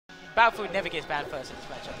Battlefield never gets banned first in this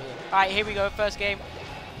matchup. All right, here we go. First game.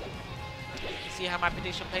 See how my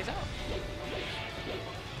prediction plays out.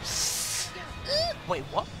 Wait,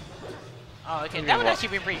 what? Oh, okay. That would actually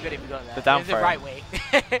be pretty good if we got that. The down the right way.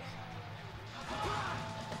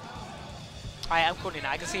 Alright, I'm calling it.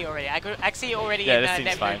 I can see it already. I can see it already in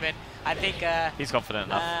net movement. I think he's confident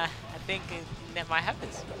enough. I think net might have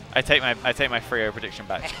this. I take my 3-0 prediction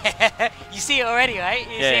back. You see it already, right?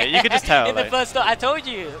 You could just tell. In the first, I told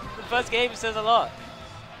you, the first game says a lot.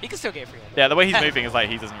 He can still get 3-0. Yeah, the way he's moving is like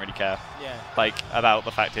he doesn't really care. Yeah. Like about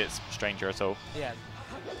the fact it's Stranger at all. Yeah.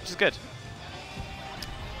 Which is good.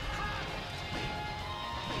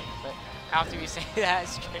 But after we say that,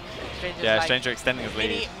 Stranger's yeah, like Stranger extending his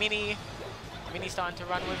lead. Mini starting to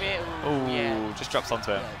run with it. Ooh, yeah. just drops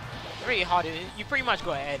onto it. Yeah. Really hard. You pretty much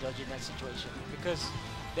got air dodge in that situation because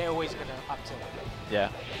they're always gonna up tilt. Yeah.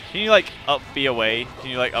 Can you like up B away? Can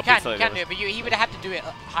you like up B slightly? You can do it, but he would have had to do it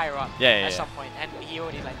higher up at some point, and he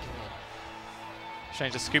already like.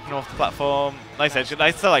 Stranger scooping off the platform. Nice edge.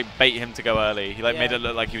 Nice to like bait him to go early. He like made it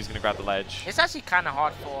look like he was gonna grab the ledge. It's actually kind of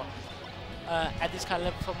hard for at this kind of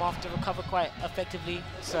level for Marth to recover quite effectively.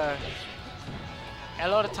 So a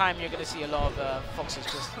lot of time you're gonna see a lot of Foxes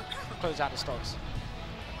just close out the stocks.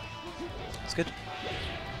 It's good.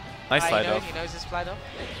 Nice slide off. He knows his slide off.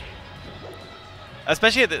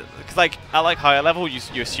 Especially because like at like higher level,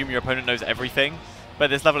 you assume your opponent knows everything, but at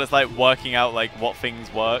this level it's like working out like what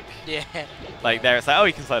things work. Yeah. Like there it's like, oh,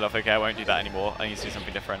 he can slide off. Okay, I won't do that anymore. I need to do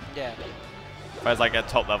something different. Yeah. Whereas like at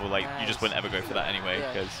top level, like you just wouldn't ever go for that anyway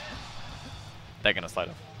because they're gonna slide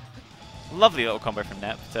off. Lovely little combo from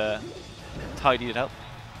Nep to tidy it up.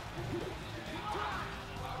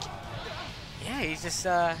 Yeah, he's just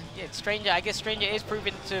Stranger. I guess Stranger is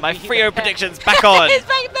proven to my be 3-0 predictions back on. It's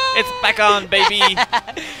back, no! It's back on, baby.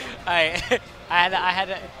 I had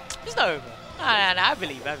a. It's not over. I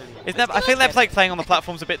believe. I feel Nep's like playing on the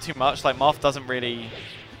platforms a bit too much. Like Marth doesn't really.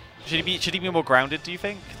 Should he be more grounded? Do you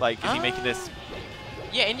think? Like, is he making this?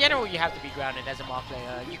 Yeah, in general, you have to be grounded as a Marth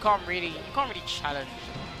player. You can't really challenge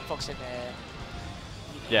Fox in there.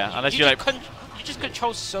 Yeah, unless you like. You just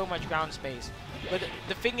control so much ground space. But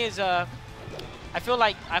the thing is, I feel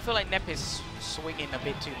like Nep is swinging a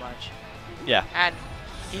bit too much. Yeah. And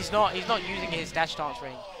he's not using his dash dance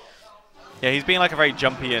range. Yeah, he's being like a very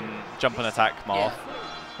jumpy and jump and attack Marth. Yeah.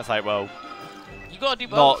 That's like, well, you gotta do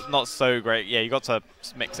both. Not so great. Yeah, you got to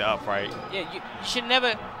mix it up, right? Yeah, you should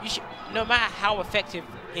never. No matter how effective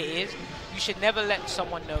it is, you should never let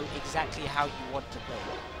someone know exactly how you want to play.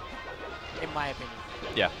 In my opinion.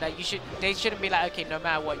 Yeah. Like they shouldn't be like, okay, no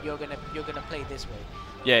matter what, you're gonna play this way.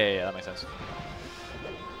 Yeah, that makes sense.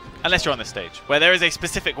 Unless you're on this stage, where there is a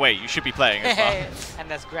specific way you should be playing as well. And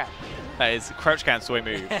that's grab. That is crouch cancel away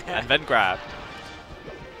move, and then grab.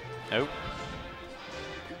 Nope.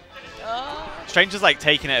 Stranger's like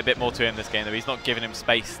taking it a bit more to him this game, though. He's not giving him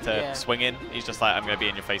space to swing in. He's just like, I'm going to be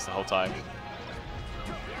in your face the whole time.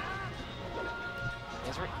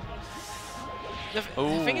 The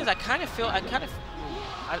thing is, I kind of feel like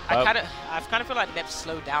Nep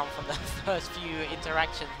slowed down from the first few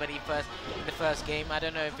interactions when in the first game. I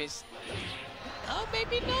don't know if it's. Oh,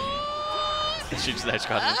 maybe not. He shoots the edge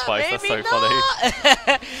guard him twice. That's so not. funny.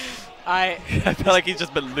 I feel like he's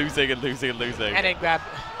just been losing and losing and losing. And then grab.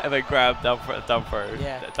 And then grab down throw.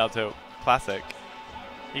 Yeah. Down tilt. Classic.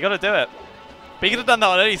 You got to do it. But he could have done that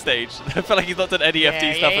on any stage. I feel like he's not done any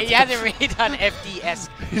FD stuff. He hasn't really done FDS.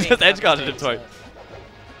 He's just edge guarded him twice.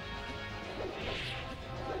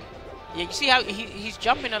 Yeah, you see how he's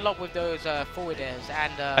jumping a lot with those forward airs,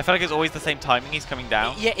 and I feel like it's always the same timing he's coming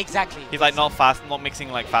down. Yeah, exactly. He's like not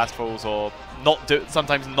mixing like fast falls or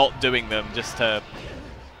sometimes not doing them just to.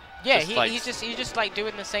 Yeah, he's just like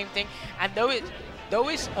doing the same thing, and though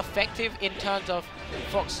it's effective in terms of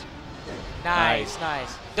Fox. Nice.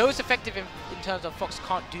 Though it's effective in terms of Fox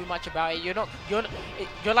can't do much about it. You're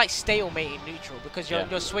like stalemate in neutral because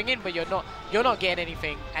you're swinging, but you're not getting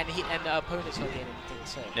anything, and the opponent's not getting anything.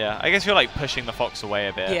 So yeah, I guess you're like pushing the Fox away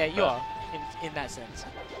a bit. Yeah, you are in that sense.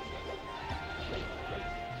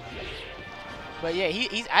 But yeah,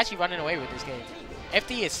 he's actually running away with this game.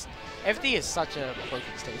 FD is such a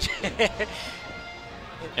broken stage.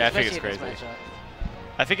 Yeah, I think it's crazy.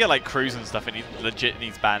 I think it like cruise and stuff, it legit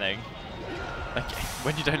needs banning. Like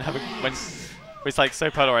when you don't have when it's like so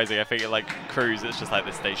polarizing, I think it like cruise. It's just like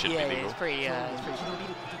this stage should be legal. Yeah, it's pretty.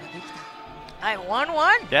 Alright,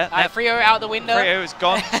 1-1. Yeah. Alright, Frio out the window. Frio is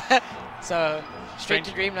gone. So straight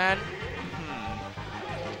to Dreamland.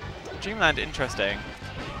 Dreamland, interesting.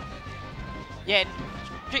 Yeah,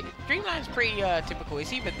 Dreamland's pretty typical.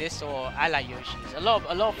 It's either this or I like Yoshi's. A lot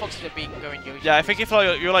of Foxes are going Yoshi. Yeah, I think if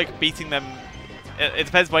you're like beating them it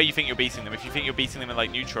depends where you think you're beating them. If you think you're beating them in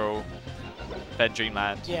like neutral, then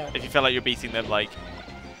Dreamland. Yeah. If you feel like you're beating them like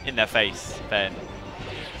in their face, then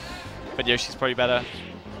Yoshi's probably better.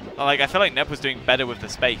 Like I feel like Neb was doing better with the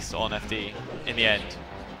space on FD in the end.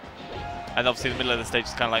 And obviously the middle of the stage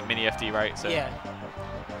is kind of like mini FD, right? So. Yeah.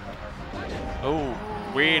 Oh,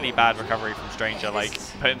 really bad recovery from Stranger. Like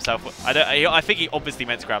put himself. I think he obviously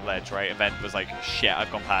meant to grab ledge, right? And then was like, shit,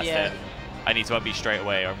 I've gone past it. I need to unbeat straight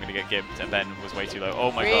away or I'm going to get gimped. And then was way too low.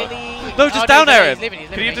 Oh my god. No, just down air him.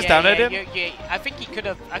 Could you just down air him? Yeah, I think he could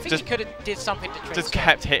have. I think he could have did something to Train. Just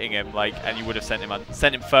kept hitting him, like, and you would have sent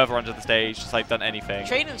him further onto the stage, just like done anything.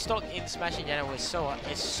 Train and stock in Smash in general is so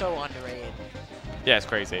underrated. Yeah, it's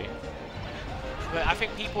crazy. But I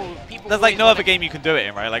think people. There's like no other game you can do it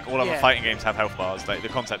in, right? Like all other fighting games have health bars. Like the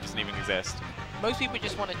concept doesn't even exist. Most people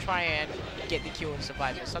just want to try and get the kill and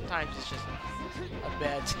survive, but sometimes it's just a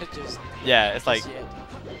bad to just. Yeah, it's like.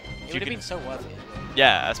 It would have been so worth it.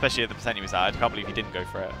 Yeah, especially at the percent he was at. I can't believe he didn't go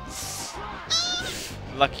for it.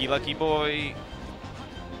 Lucky boy.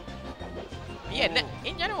 Yeah,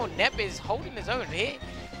 in general, Neb is holding his own here,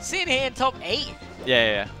 sitting here in top 8.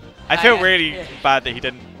 Yeah. I feel really bad that he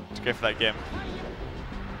didn't go for that gimp.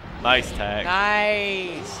 Nice tag.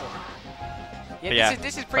 Nice. Yeah,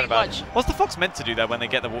 this is pretty much. What's the Fox meant to do there when they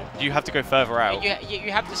get the? Do you have to go further out?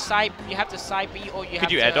 You have to side. You have to side B or you.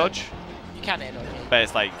 Could you air dodge? You can air dodge. Yeah. But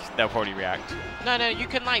it's like they'll probably react. No, you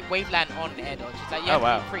can like wave land on air dodge. It's like you have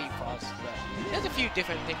to be pretty fast. But there's a few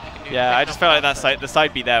different things you can do. Yeah, I just felt like the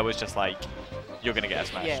side B there was just like you're gonna get a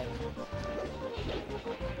smash. Yeah.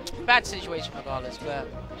 Bad situation regardless, but.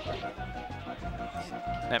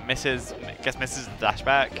 Misses the dash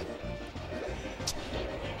back.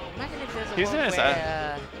 Imagine if there's a world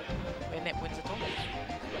where Neb wins the tournament.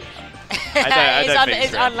 I don't think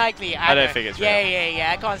it's unlikely. I don't think it's real.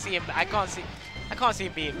 Yeah. I can't see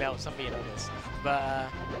him being Melts. I'm being honest, but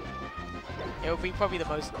it would be probably the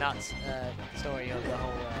most nuts story of the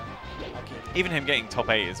whole arcade. Even him getting top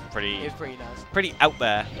 8 is pretty. It's pretty nuts. Pretty out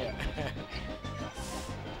there. Yeah.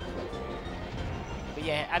 But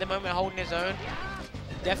yeah, at the moment holding his own.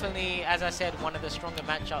 Definitely, as I said, one of the stronger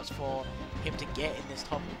matchups for him to get in this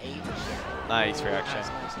top 8. Nice reaction.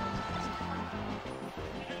 Nice.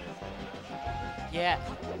 Yeah.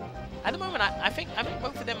 At the moment, I think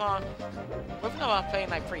both of them are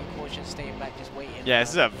playing like pretty cautious, staying back, just waiting. Yeah,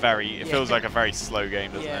 this is a it feels like a very slow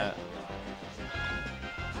game, doesn't it?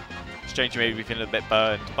 Stranger maybe be feeling a bit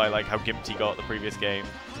burned by like how gimped he got the previous game.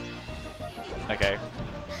 Okay.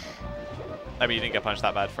 I mean, you didn't get punched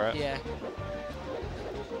that bad for it. Yeah.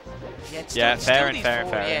 Yeah, fair and fair.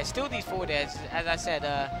 Yeah, still these forward airs, as I said.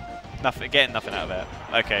 Getting nothing out of it.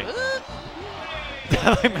 Okay.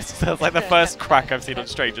 That's like the first crack I've seen on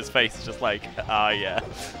Stranger's face. It's just like, yeah,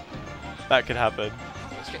 that could happen.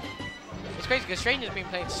 It's crazy because Stranger's been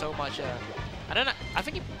playing so much. I don't know. I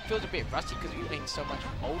think he feels a bit rusty because we've been playing so much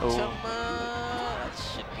Ultima. That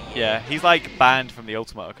should be. Yeah, he's like banned from the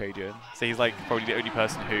Ultimate Arcadian, so he's like probably the only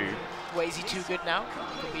person who. Wait, is he too good now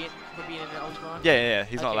for being in the Ultima? Yeah.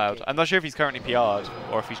 He's not allowed. Okay. I'm not sure if he's currently PR'd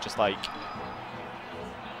or if he's just like.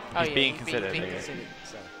 He's being considered.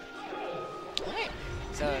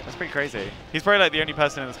 So that's pretty crazy. He's probably like the only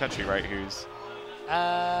person in this country, right, who's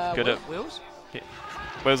good at Wills.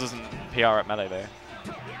 Wills isn't PR at Melee though.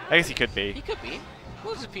 I guess he could be. He could be.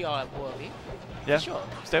 Wills is PR at Worldy. Yeah. Sure.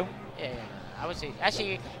 Still. Yeah. I would say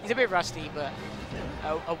actually he's a bit rusty, but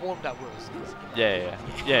a warmed up Wills. Yeah.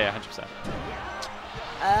 100%.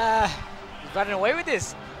 He's running away with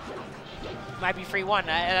this. Might be 3-1.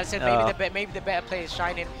 And I said maybe the better players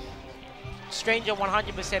shining. Stranger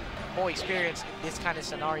 100% more experience in this kind of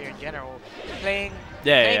scenario in general. Playing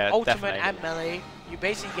Ultimate definitely. and Melee, you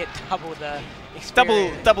basically get double the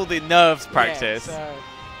experience. Double the nerves practice. Yeah, so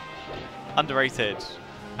underrated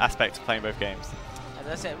aspect of playing both games. As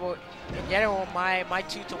I said, well, in general, my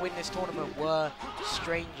two to win this tournament were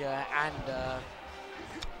Stranger and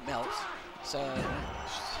Melts. So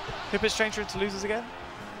who put Stranger into losers again?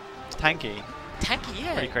 Tanky. Tanky,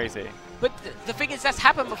 yeah. Pretty crazy. But the thing is, that's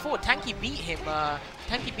happened before. Tanky beat him.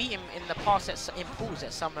 Tanky beat him in the past in pools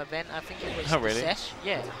at some event. I think it was. Oh really? Sesh.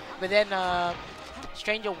 Yeah. But then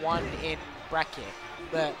Stranger won in bracket.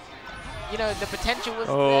 But you know the potential was.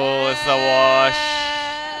 Oh, it's a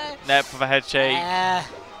wash. Neb with a head shake.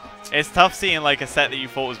 It's tough seeing like a set that you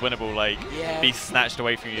thought was winnable be snatched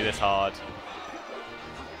away from you this hard.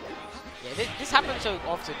 Yeah, this happens so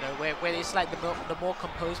often though, where it's like the more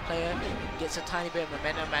composed player gets a tiny bit of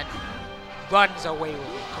momentum and runs away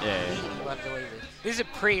with it. Completely runs away with it. This is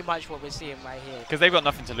pretty much what we're seeing right here. Because they've got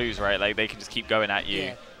nothing to lose, right? Like they can just keep going at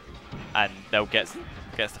you, and they'll get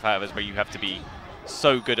stuff out of us where you have to be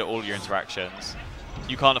so good at all your interactions.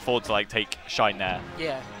 you can't afford to like take Shine Nair.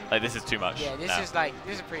 Yeah. Like this is too much. Yeah, this is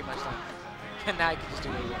pretty much done. And now you can just do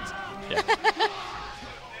what he wants. Yeah.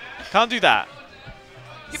 Can't do that.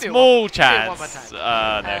 Small chance.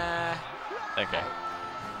 No. Okay.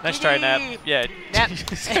 Nice try, Nap. Yeah.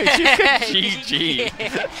 GG.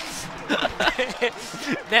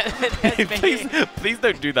 please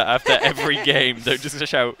don't do that after every game. Don't just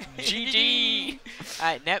shout GG.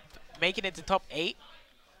 Alright, Nep making it to top 8.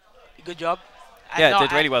 Good job. Yeah,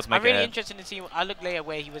 did really well to make it. I'm really interested to see. I look later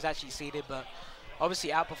where he was actually seeded, but obviously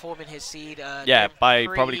outperforming his seed. Yeah, by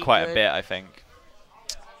probably quite a bit, I think.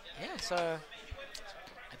 Yeah, so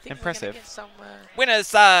I think impressive. Get some, winner's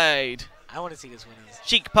side. I want to see this winners.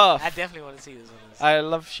 Sheik Puff. I definitely want to see this winners. I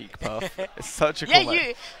love Sheik Puff. It's such a cool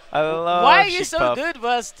you. I love Why are you Sheik so Puff. good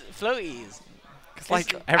versus floaties? Because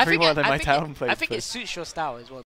like everyone in my town plays. I think it suits your style as well.